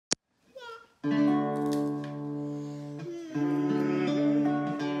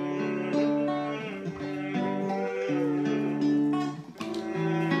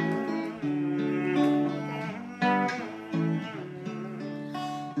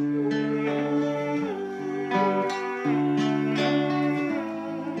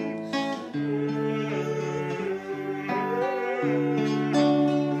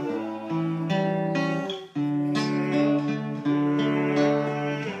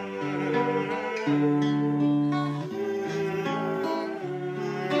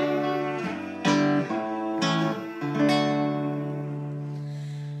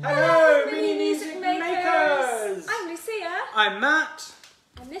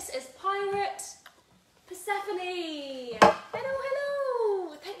this is Pirate Persephone. Hello,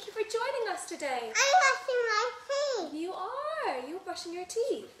 hello. Thank you for joining us today. I'm brushing my teeth. You are. You're brushing your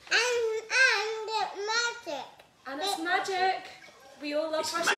teeth. And it's magic. And it's magic. We all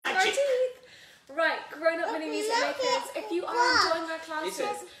love brushing our teeth. Right, grown-up mini music makers, if you are enjoying our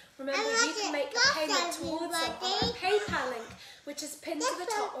classes, remember you can make a payment towards them on our PayPal link, which is pinned to the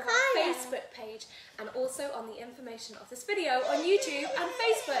top of our Facebook page and also on the information of this video on YouTube and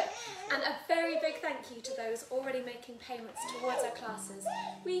Facebook. And a very big thank you to those already making payments towards our classes.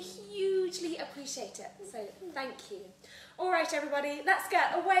 We hugely appreciate it, so thank you. Alright everybody, let's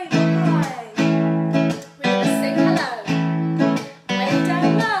get away with high. We're going to sing hello. Way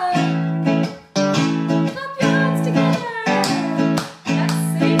down low.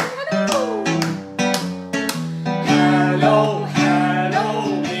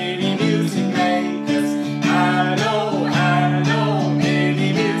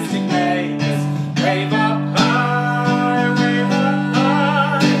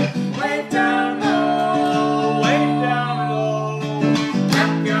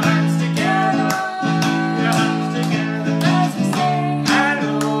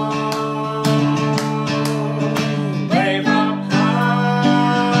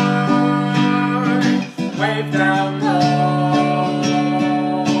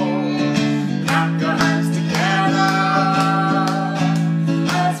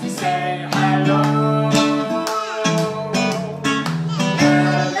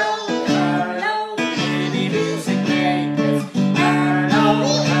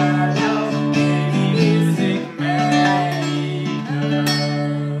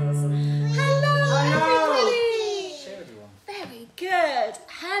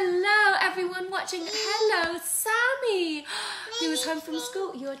 Hello, Sammy, who was home from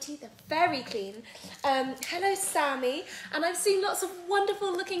school. Your teeth are very clean. Hello, Sammy. And I've seen lots of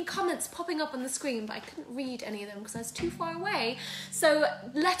wonderful looking comments popping up on the screen, but I couldn't read any of them because I was too far away. So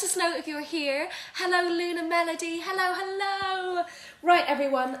let us know if you're here. Hello, Luna Melody. Hello, hello. Right,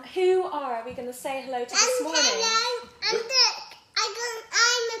 everyone, who are we going to say hello to this morning? Hello,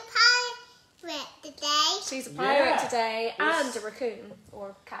 I'm a pirate today. She's a pirate today, and a raccoon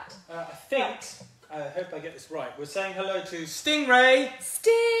or cat. I hope I get this right. We're saying hello to Stingray.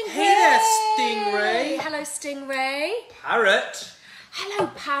 Stingray. Hey there, Stingray. Hello, Stingray. Parrot. Hello,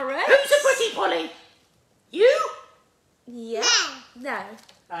 Parrot. Who's a pretty Polly? You? Yeah. No.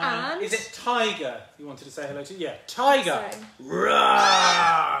 And is it Tiger you wanted to say hello to? Yeah, Tiger.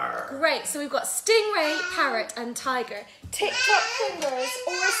 Roar. Great. So we've got Stingray, Parrot, and Tiger. Tick-tock fingers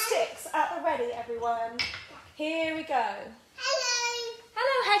or sticks at the ready, everyone. Here we go. Hello.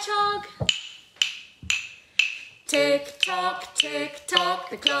 Hello, Hedgehog. Tick-tock, tick-tock,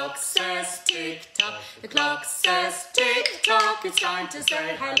 the clock says tick-tock. The clock says tick-tock, it's time to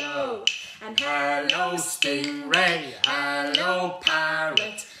say hello. And hello, Stingray, hello,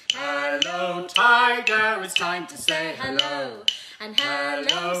 Parrot, hello, Tiger, it's time to say hello. And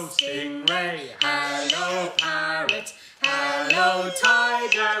hello, Stingray, hello, Parrot, hello,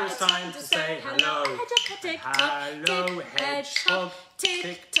 Tiger, it's time to say hello. Hello, Hedgehog,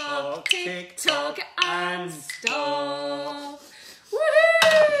 tick-tock, tick-tock, and stop.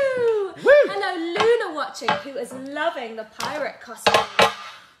 Woohoo! Woo! Hello, Luna watching, who is loving the pirate costume.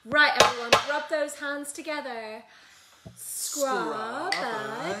 Right, everyone, rub those hands together. Scrub-a-dub.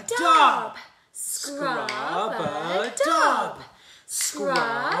 Scrub-a-dub.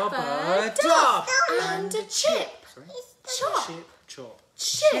 Scrub-a-dub. And a chip. Chop. Chip, chop.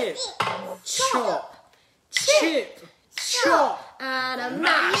 Chip. Chop. Chip. Chop. And a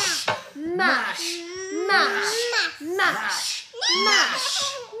mash. Mash. Mash. Mash.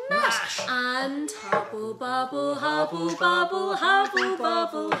 Mash. Mash. And hubble bubble, hubble bubble, hubble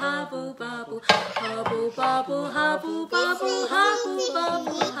bubble, hubble bubble, hubble bubble, hubble bubble, hubble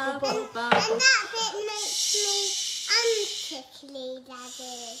bubble, hubble bubble. And that bit makes me untickly,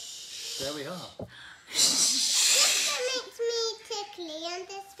 Daddy. There we are. This bit makes me tickly, and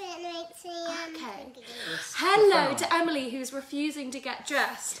this bit makes me untickly. Hello to Emily, who's refusing to get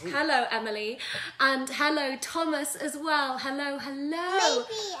dressed. Hello, Emily. And hello, Thomas, as well. Hello, hello.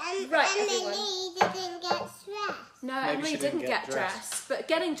 Maybe Right, Emily didn't get dressed. No, Maybe Emily she didn't get dressed. But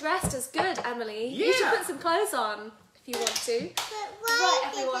getting dressed is good, Emily. You should put some clothes on if you want to. But why Right,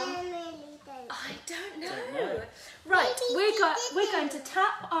 did everyone. Emily don't? I don't know. Right, we're going to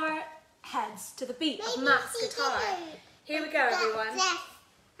tap our heads to the beat of Matt's guitar. Here we go, everyone.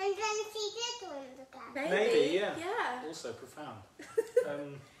 And then she did one again. Maybe, yeah. Yeah. Also profound.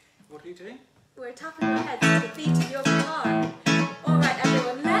 What are you doing? We're tapping our heads to the beat of your guitar. All right,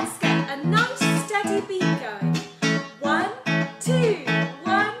 everyone, let's get a nice steady beat going. 1, 2,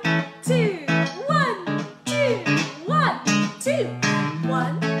 1,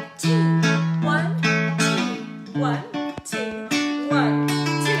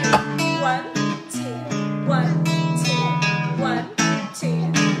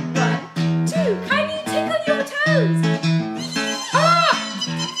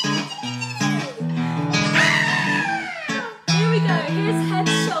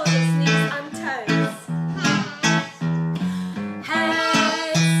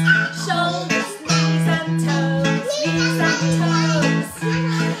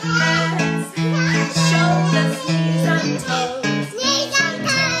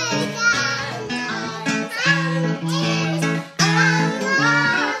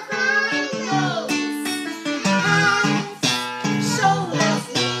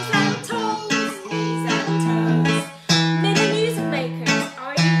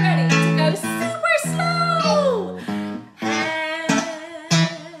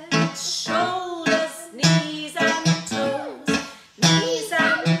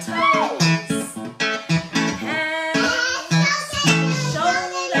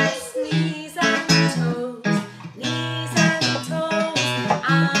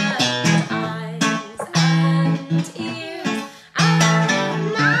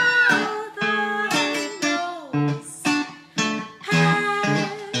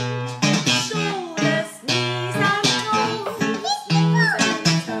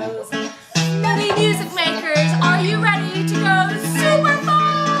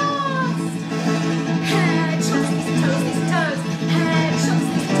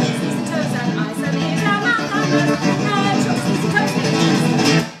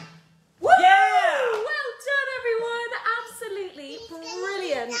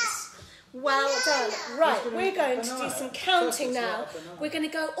 to do banana. some counting First it's now. like a banana. We're going to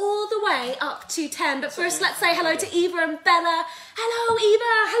go all the way up to 10. But first, let's say hello to Eva and Bella. Hello,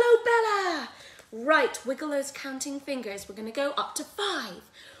 Eva. Hello, Bella. Right, wiggle those counting fingers. We're going to go up to 5.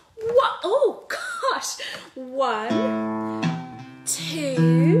 What? Oh, gosh. 1,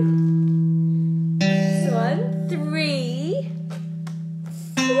 2, 3,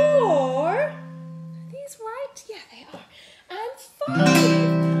 4. Are these right? Yeah, they are. And 5.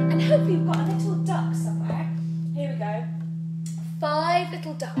 And hopefully we've got a little duck somewhere. Here we go. 5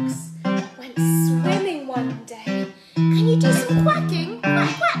 little ducks went swimming one day. Can you do some quacking?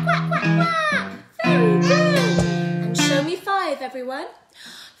 Quack, quack, quack, quack, quack. Very good. And show me 5, everyone.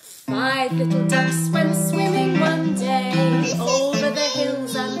 5 little ducks went swimming one day over the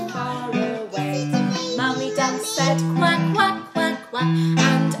hills and far away. Mummy duck said quack, quack, quack, quack,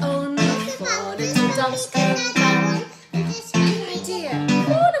 and only 4 little ducks came back. Good idea.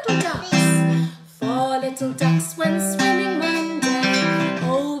 4 little ducks. 4 little ducks went swimming one day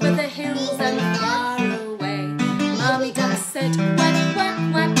over the hills and far away. Mummy duck said quack, quack,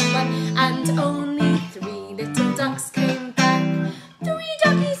 quack, quack, and only 3 little ducks came back. 3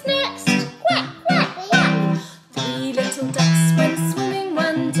 duckies next. Quack, quack, quack. 3 little ducks went swimming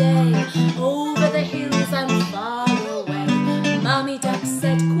one day over the hills and far away. Mummy duck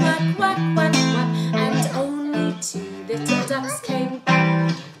said quack, quack, quack, quack, and only 2 little ducks came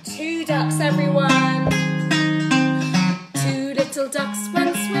back. 2 ducks, everyone. 2 little ducks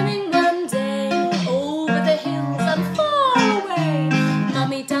went swimming one day over the hills and far away.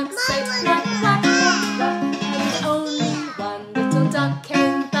 Mummy duck said quack, quack, quack, quack, and only 1 little duck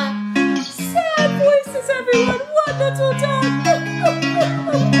came back. Sad voices, everyone. 1 little duck.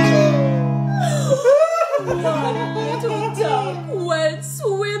 1 little duck went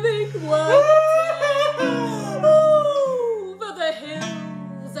swimming one day over the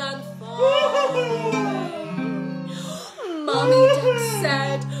hills and far away. Mommy duck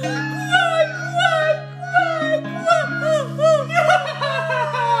said, quack, quack, quack,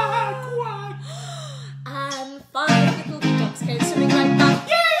 quack, quack. And 5 little ducks came swimming right back.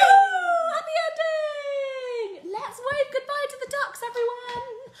 Happy ending! Let's wave goodbye to the ducks, everyone.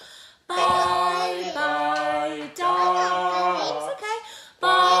 Bye, bye, ducks. Okay.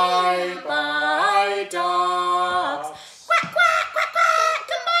 Bye, bye, ducks. Quack, quack, quack, quack.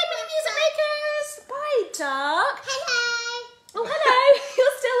 Goodbye, Mini Music Makers. Bye, duck. Hello. Oh, hello.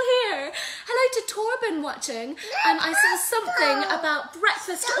 You're still here. Hello to Torben watching. I saw something about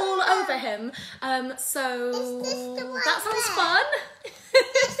breakfast all over him. So that sounds fun.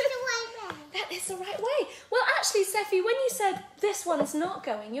 That is the right way. Well, actually, Seffi, when you said this one's not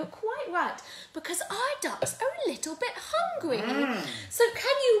going, you're quite right, because our ducks are a little bit hungry. So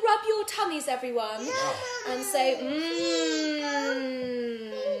can you rub your tummies, everyone, and say,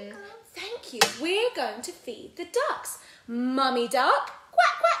 thank you. We're going to feed the ducks. Mummy duck,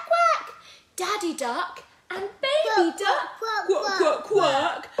 quack, quack, quack. Daddy duck and baby duck, quack, quack, quack,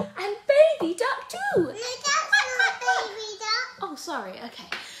 quack. And baby duck too. No, that's not baby duck. Oh, sorry, okay.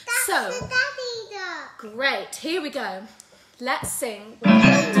 That's So, the daddy duck. great, here we go. Let's sing We're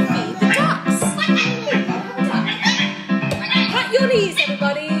Going to Feed the Ducks. Pat your knees,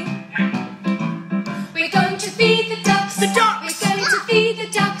 everybody. We're going to feed the ducks. The ducks. We're going to feed the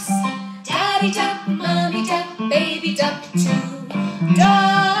ducks. Daddy duck, mummy duck, baby duck too.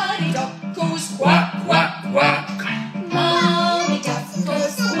 Daddy duck goes quack, quack, quack. Mummy duck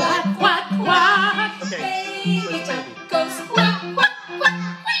goes quack, quack, quack. Baby duck goes quack, quack, quack.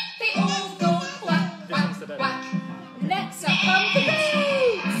 They all go quack, quack, quack. Next up come the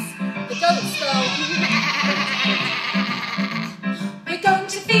goats. The goats go. We're going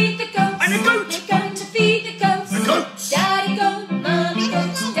to feed the goats. I'm a goat. We're going to feed the goats. The goats. Daddy goat, mummy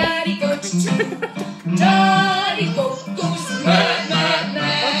goat, daddy goat too. Daddy goat goes meh, meh,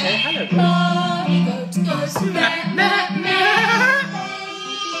 meh. Okay, hello. Mommy goat goes meh, meh, meh.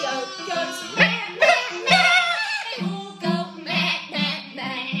 Baby goat goes meh, meh, meh. They all go meh, meh,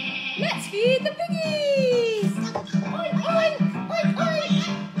 meh. Let's feed the piggies. Oink, oink, oink, oink.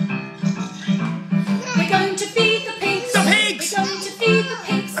 We're going to feed the pigs. The pigs. We're going to feed the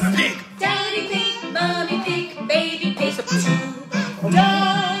pigs. I'm a pig. Daddy pig, mummy pig, baby pig too.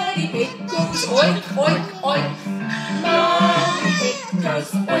 Daddy pig goes oink, oink, oink. Mommy pig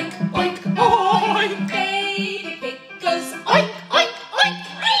goes oink, oink, oink. Baby pig goes oink, oink, oink.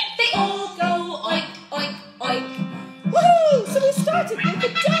 They all go oink, oink, oink. Woohoo! So we started with the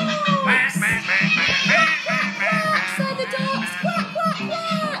ducks. Quack, quack, quack, said the ducks. Quack, quack,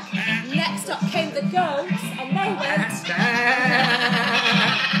 quack. Next up came the goats, and they went.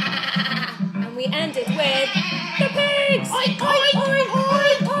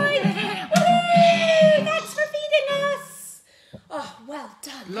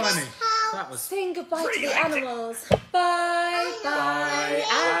 to the animals. Bye, bye,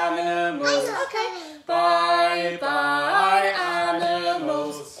 animals. Okay. Bye, bye,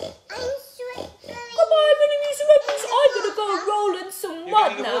 animals. Goodbye, Minnie Mouse Muppets. I'm gonna go roll in some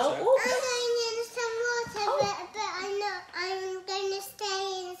mud now. I'm going in some water, but I'm going to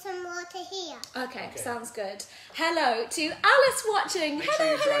stay in some water here. Okay, sounds good. Hello to Alice watching. Make sure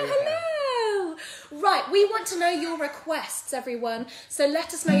you dry your hair. Hello. Right, we want to know your requests, everyone. So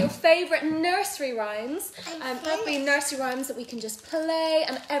let us know your favourite nursery rhymes. There'll be nursery rhymes that we can just play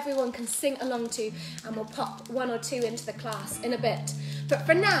and everyone can sing along to, and we'll pop one or two into the class in a bit. But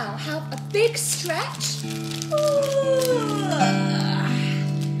for now, have a big stretch. Ooh.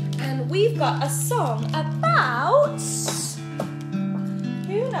 And we've got a song about...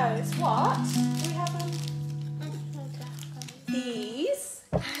 who knows what? We have these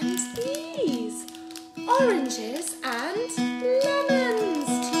and these. Oranges and lemons.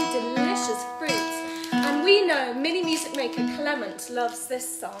 Two delicious fruits. And we know Mini Music Maker Clement loves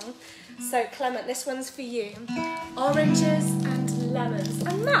this song. So Clement, this one's for you. Oranges and lemons.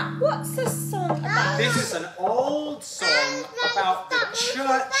 And Matt, what's this song about? This is an old song about the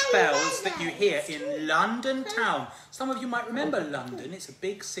church bells that you hear in London town. Some of you might remember London, it's a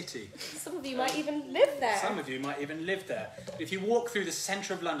big city. Some of you might even live there. Some of you might even live there. If you walk through the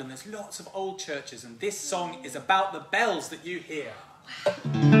centre of London, there's lots of old churches, and this song is about the bells that you hear.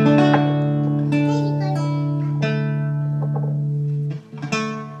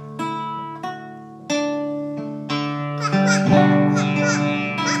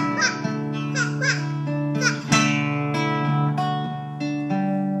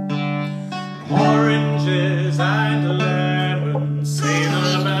 Oranges and lemons, say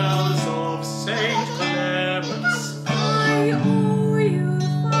the bells of St. Clements. I owe you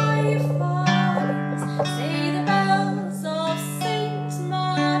 5 farthings, say the bells of St.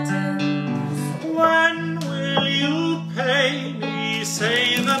 Martin's. When will you pay me,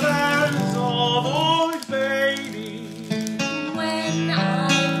 say the bells of old baby? When I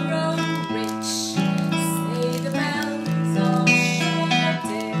grow rich, say the bells of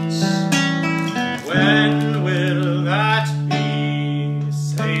Shoreditch. When will that be,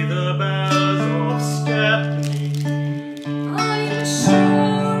 say the bells of Stepney? I'm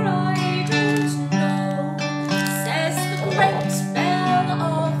sure I don't know, says the great bell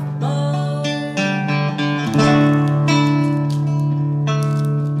of Bow.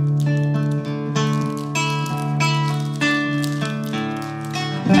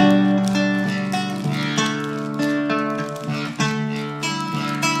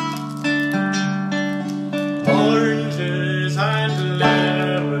 Oranges and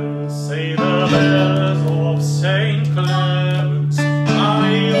lemons, say the bells of St. Clements. I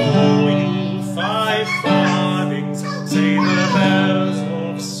owe you 5 farthings, say the bells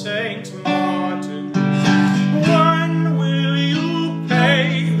of St. Martin's. When will you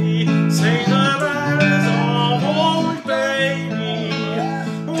pay me, say the bells of old baby?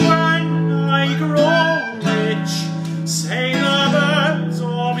 When I grow rich, say the bells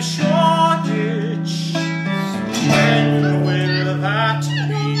of Shoreditch. When will that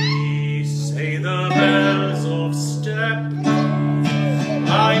be, say the bells of Stepney?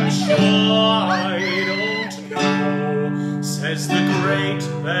 I'm sure I don't know, says the great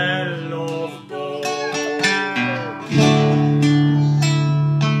bell of Bow.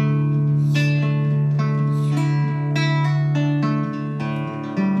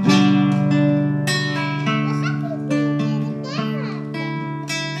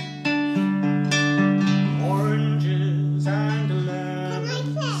 Oranges and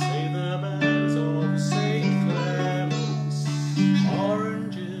lemons, say the bells of St. Clements.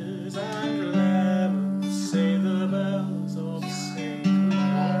 Oranges and lemons, say the bells of St.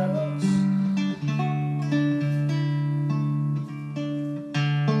 Clements.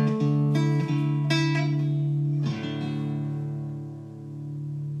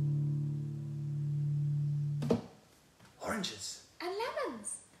 Oranges. And lemons.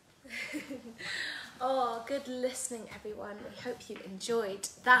 Oh, good listening, everyone. We hope you enjoyed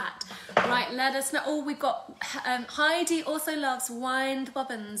that. Right, let us know. Oh, we've got Heidi also loves wind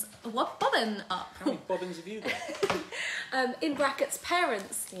bobbins. What bobbin up? How many bobbins have you got? In brackets,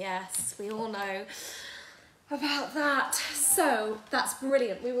 parents. Yes, we all know about that. So that's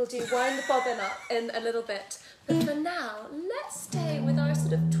brilliant. We will do wind the bobbin up in a little bit. But for now, let's stay with our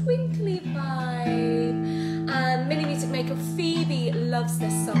sort of twinkly vibe. And Mini Music Maker Phoebe loves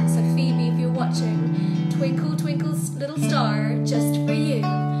this song. So Phoebe, if you're watching, Twinkle Twinkle Little Star, just for you.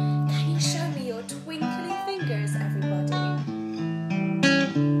 Can you show me your twinkly fingers, everybody?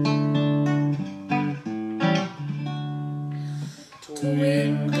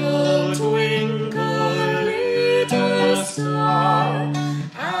 Twinkle, twinkle,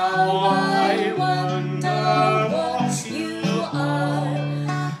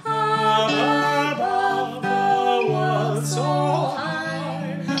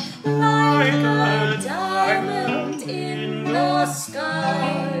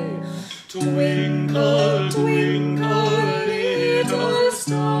 Twinkle, twinkle, little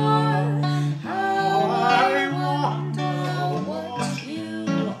star, how I wonder what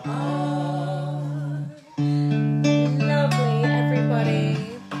you are. Lovely,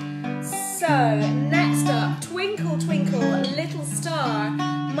 everybody. So, next up, Twinkle, Twinkle, Little Star.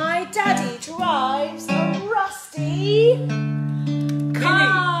 My daddy drives a rusty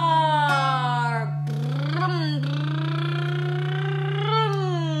car. Brum,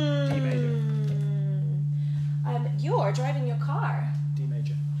 D major. You're driving your car. D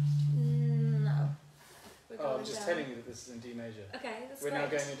major. No. We're Oh, I'm going just down. telling you that this is in D major. Okay, that's We're great. now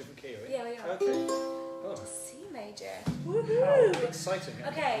going in a different key, are we? Yeah, we are. Okay. Oh, C major. how Woohoo! exciting.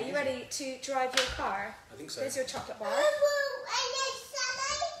 Okay, you ready to drive your car? I think so. There's your chocolate bar.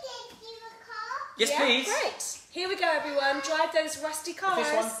 Yes, Yeah, please. great. Here we go, everyone. Drive those rusty cars.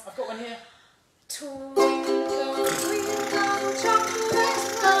 This one. I've got one here. Twinkle, twinkle,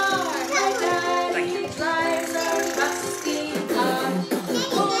 chocolate car. My daddy drives a rusty car.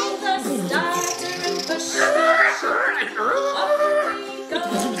 Pull the starter and push the shifter. Off we go.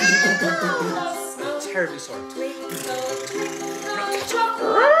 Pull the smoke. Terribly sorry. Twinkle, twinkle,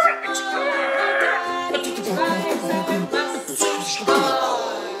 chocolate car. My daddy drives a rusty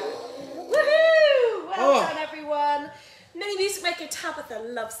car. Woohoo! Well done, everyone. Mini Music Maker Tabitha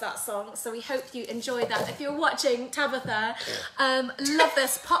loves that song, so we hope you enjoyed that. If you're watching, Tabitha, love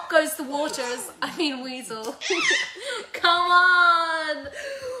this. Pop goes the waters. I mean weasel. Come on.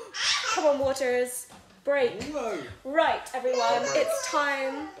 Come on, Waters. Break. Whoa. Right, everyone, it's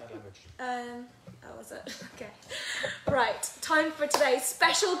time. Bad language. Oh, was it? Okay. Right, time for today's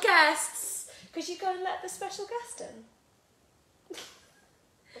special guests. Could you go and let the special guest in?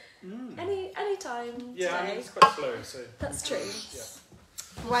 Any time Yeah, I mean, today. it's quite slow, so. That's true. Yeah.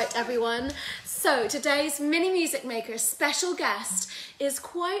 Right, everyone. So today's Mini Music Maker special guest is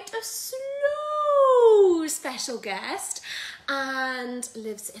quite a slow special guest and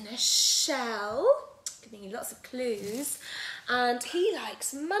lives in a shell, giving you lots of clues. And he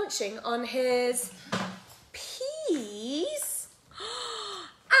likes munching on his peas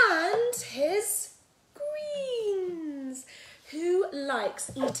and his greens. Who likes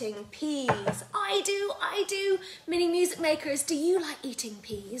eating peas? I do. Mini Music Makers, do you like eating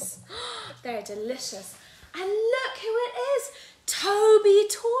peas? They're delicious. And look who it is, Toby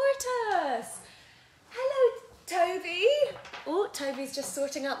Tortoise. Hello, Toby. Oh, Toby's just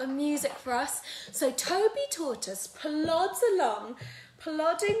sorting out the music for us. So Toby Tortoise plods along,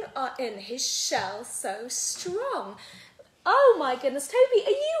 plodding in his shell so strong. Oh my goodness, Toby, are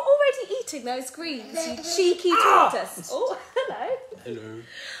you already eating those greens, you cheeky tortoise? Oh, hello.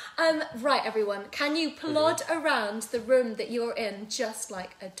 Hello. Right, everyone, can you plod around the room that you're in just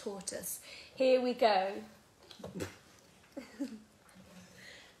like a tortoise? Here we go.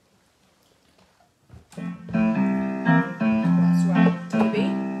 That's right, Toby.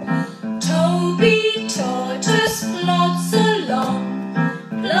 Toby Tortoise plods along,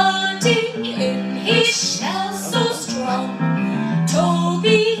 plodding in his shell so strong.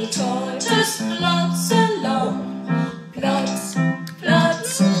 Toby Tortoise plods along, plods,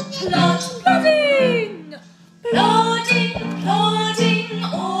 plods, plod, plodding, plodding, plodding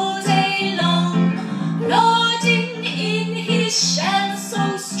all day long, plodding in his shell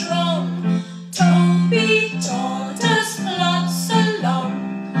so strong. Toby Tortoise plods along,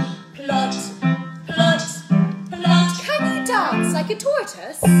 plod, plod, plod. Can you dance like a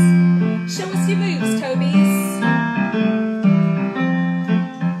tortoise? Show us your moves, Tobies.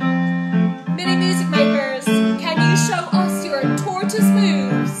 Mini Music Makers, can you show us your tortoise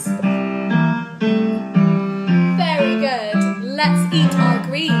moves? Very good. Let's eat our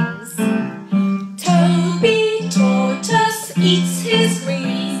greens. Toby Tortoise eats his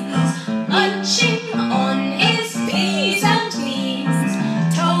greens, munching on his peas and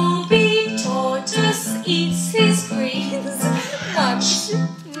beans. Toby Tortoise eats his greens, munch,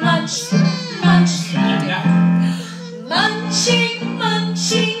 munch, munch. Munching,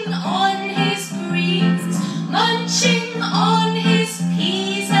 munching on his greens, munching on his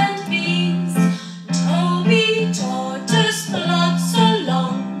peas and beans. Toby Tortoise plods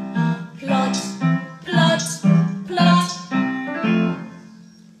along, plod, plod, plod.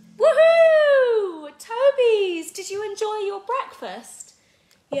 Woohoo! Tobies, did you enjoy your breakfast?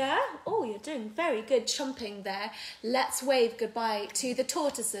 Yeah? Oh, you're doing very good chomping there. Let's wave goodbye to the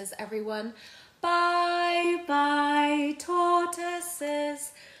tortoises, everyone. Bye, bye,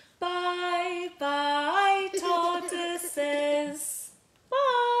 tortoises. Bye, bye, tortoises.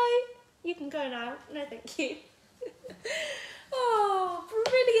 Bye. You can go now. No, thank you. Oh. Oh,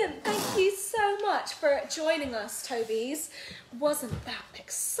 brilliant. Thank you so much for joining us, Tobies. Wasn't that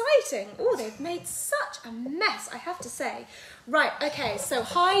exciting? Oh, they've made such a mess, I have to say. Right, okay, so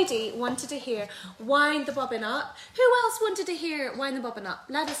Heidi wanted to hear Wind the Bobbin Up. Who else wanted to hear Wind the Bobbin Up?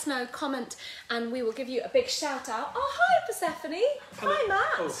 Let us know, comment, and we will give you a big shout out. Oh, hi, Persephone. Hello. Hi,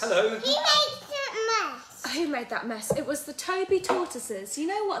 Matt. Oh, hello. He made that mess. Who made that mess? It was the Toby tortoises. You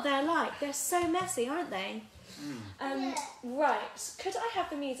know what they're like? They're so messy, aren't they? Right, could I have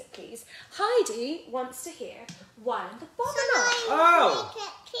the music, please? Heidi wants to hear Wind the Bobbin Up. Oh.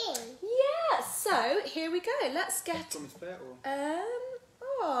 Yeah, so here we go. Let's get...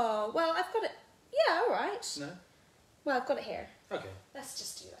 oh, well, I've got it... Yeah, all right. No? Well, I've got it here. Okay. Let's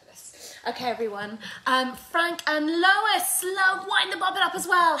just do like this. Okay, everyone. Frank and Lois love Wind the Bobbin Up as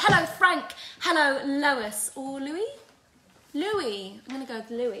well. Hello, Frank. Hello, Lois. Or Louis? Louis. I'm going to go with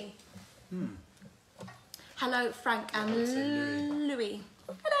Louis. Hello, Frank and Louis.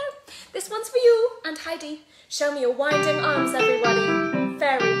 Hello. This one's for you and Heidi. Show me your winding arms, everybody.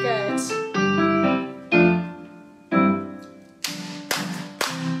 Very good.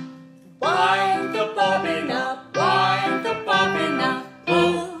 Wind the bobbin up, wind the bobbin up.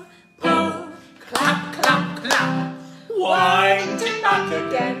 Pull, pull, clap, clap, clap. Wind it back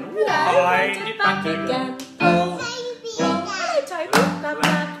again, wind it back again. Pull, pull. Hello, Toby. Clap,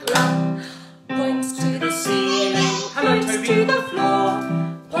 clap, clap. Points to the ceiling, points to the floor,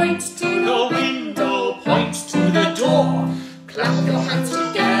 points to the window, points to the door. Clap your hands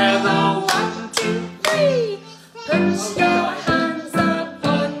together, 1, 2, 3. Put your hands up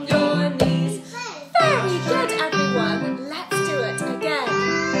on your knees. Very good, everyone. Let's do it again.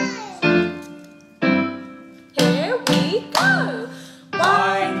 Here we go.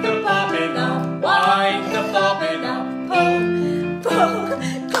 Wind the bobbin up, wind the bobbin up. Pull, pull,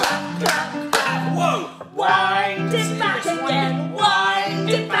 clap, clap, clap. Whoa. Wind it back again, wind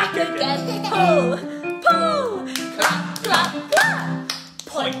it back again. Pull, pull, clap, clap, clap.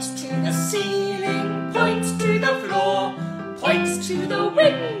 Point to the ceiling, points to the floor, points to the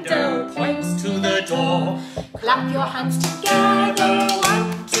window, points to the door. Clap your hands together,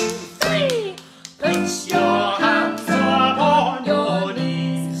 1, 2, 3. Put your hands up on your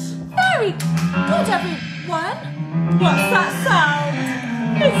knees. Very good, everyone. What's that sound?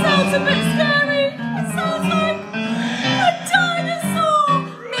 It sounds a bit scary. It sounds like a dinosaur.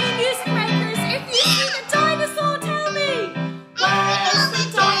 Mini music makers, if you see the dinosaur, tell me. Where's the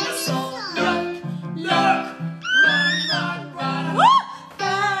dinosaur? Look, look, run, run, run. What?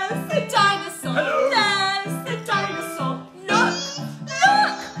 There's the dinosaur. Hello. There's the dinosaur. Look,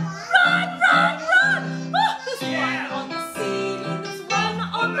 look, run, run, run. Oh, there's one on the ceiling. There's one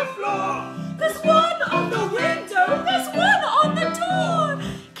on the floor. There's one on the window. There's one on the door.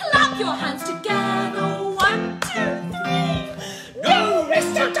 Clap your hands together. 1, 2, 3. No,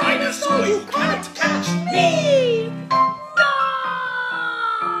 Mr. Dinosaur, you can't catch me.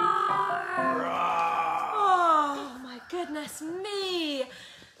 Roar. Oh my goodness me.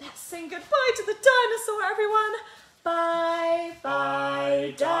 Let's sing goodbye to the dinosaur, everyone. Bye,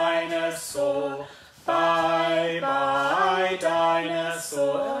 bye, dinosaur. Bye, bye,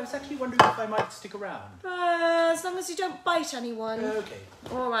 dinosaur. I was actually wondering if I might stick around. As long as you don't bite anyone. Okay.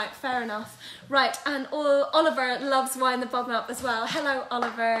 All right, fair enough. Right, and Oliver loves Wind the Bobbin Up as well. Hello,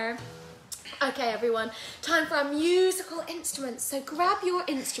 Oliver. Okay, everyone, time for our musical instruments. So grab your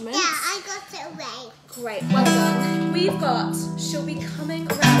instruments. Yeah, I got it away. Great, well done. We've got She'll Be Coming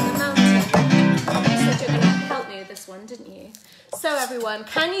Around the Mountain. You said you were going to help me with this one, didn't you? So, everyone,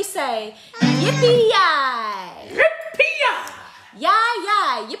 can you say yippee-yay? Yippee-yay!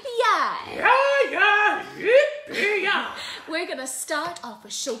 Yeah, yippee-yay. Yeah, yippee-yay! We're going to start off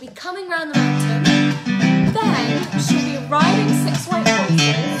with She'll Be Coming Round the Mountain. Then she'll be riding 6 white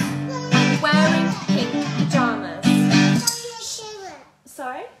horses and wearing pink pyjamas.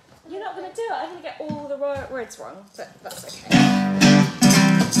 Sorry? You're not going to do it. I'm going to get all the words wrong, but that's okay.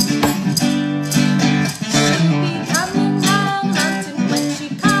 She'll be coming round the mountain when she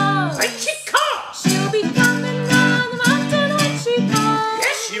comes. When she comes! She'll be coming round the mountain when she comes.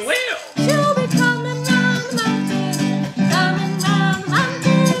 Yes, she will! She'll be coming round the mountain, coming round the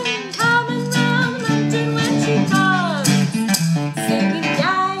mountain, coming round the mountain when she comes. Singing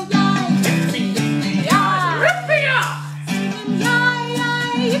yay, yay, Yippee, yippee, yay. yippee-yay! Singing yay,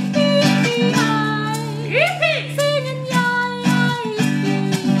 yay, yippee, yippee, yay. Yippee! Singing yay, yay, yippee,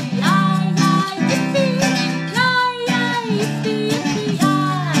 yay, yay, yippee, yay, yay, yippee, yippee, yay.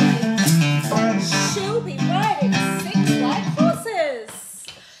 She'll be riding 6 white horses.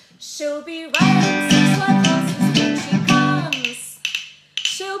 She'll be riding 6 white horses when she comes.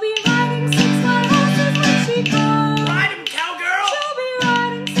 She'll be riding 6 white horses when she comes. Ride 'em, cowgirl!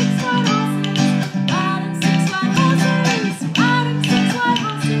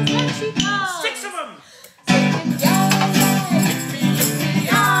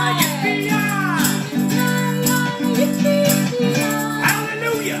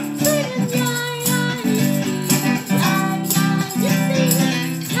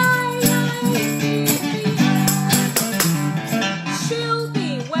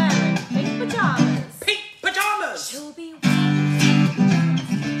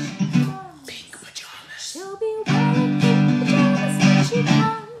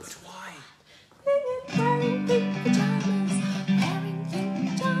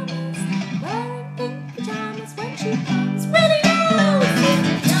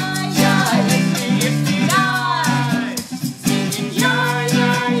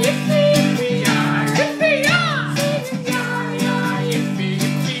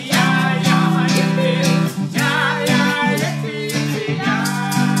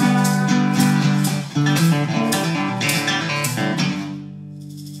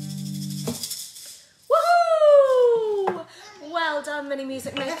 done, Mini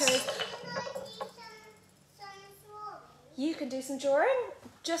Music Makers. You can do some drawing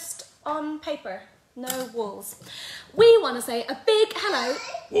just on paper, no walls. We want to say a big hello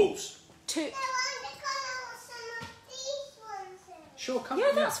Walls. to... Sure, come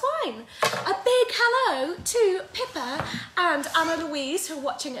Yeah, that's fine. A big hello to Pippa and Anna Louise who are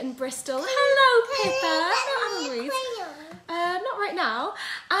watching in Bristol. Hello, Pippa. Hello, Anna Louise. Not right now.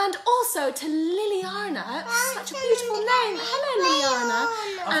 And also to Liliana, such a beautiful name. Hello, Liliana.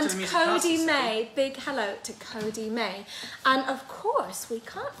 And Cody May. Big hello to Cody May. And of course, we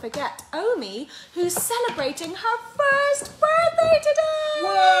can't forget Omi, who's celebrating her first birthday today.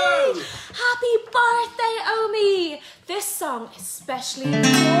 Whoa! Happy birthday, Omi. This song is especially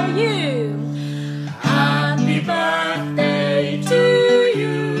for you. Happy birthday to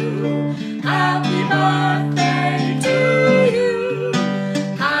you. Happy birthday to you.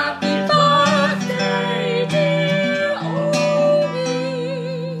 Happy birthday, dear Omi.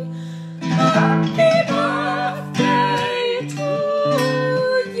 Happy birthday to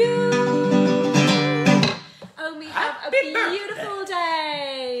you. Omi, have a beautiful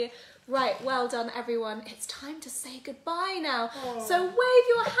day. Right, well done everyone. It's time to say goodbye now. So wave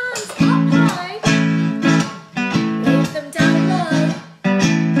your hands up high. Wave them down low.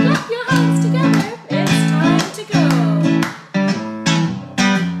 Clap your hands together. It's time to go.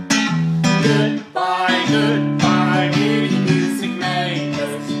 Goodbye, goodbye, Mini Music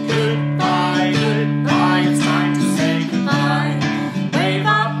Makers. Goodbye, goodbye, it's time to say goodbye. Wave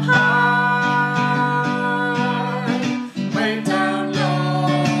up high. Wave down low.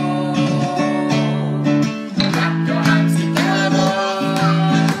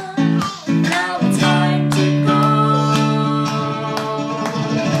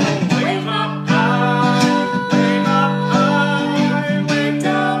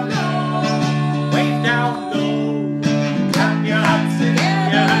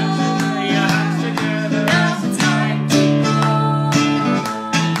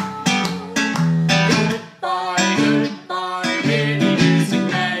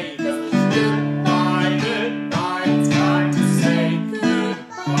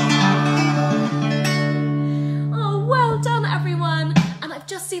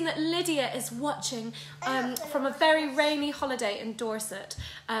 Watching from a very rainy holiday in Dorset.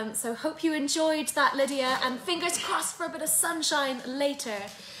 So hope you enjoyed that, Lydia, and fingers crossed for a bit of sunshine later.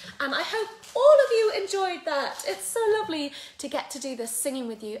 And I hope all of you enjoyed that. It's so lovely to get to do this singing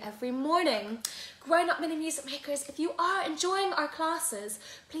with you every morning. Grown-up Mini Music Makers, if you are enjoying our classes,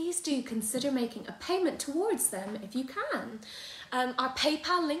 please do consider making a payment towards them if you can. Our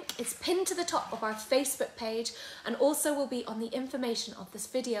PayPal link is pinned to the top of our Facebook page and also will be on the information of this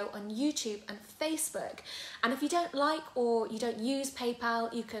video on YouTube and Facebook. And if you don't like or you don't use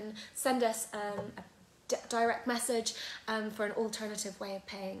PayPal, you can send us a direct message for an alternative way of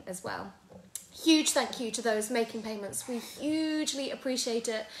paying as well. Huge thank you to those making payments. We hugely appreciate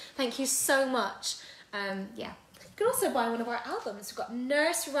it. Thank you so much. Yeah. You can also buy one of our albums. We've got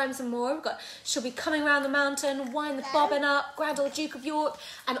Nursery Rhymes and More. We've got She'll Be Coming Round the Mountain, Wind the Bobbin Up, Grand Old Duke of York,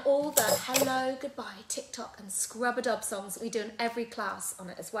 and all the Hello, Goodbye, TikTok and Scrub-a-Dub songs that we do in every class on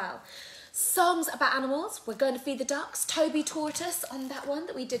it as well. Songs about animals. We're going to feed the ducks. Toby Tortoise on that one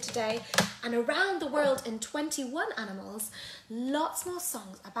that we did today. And Around the World in 21 Animals. Lots more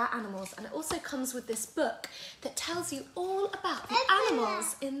songs about animals. And it also comes with this book that tells you all about the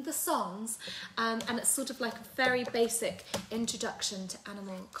animals in the songs. And it's sort of like a very basic introduction to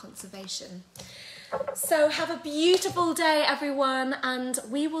animal conservation. So have a beautiful day, everyone, and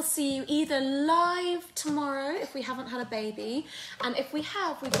we will see you either live tomorrow if we haven't had a baby, and if we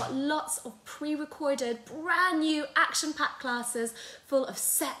have, we've got lots of pre-recorded, brand new action-packed classes full of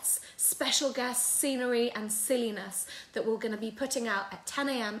sets, special guests, scenery and silliness that we're going to be putting out at 10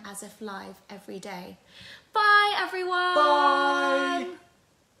 AM as if live every day. Bye, everyone! Bye.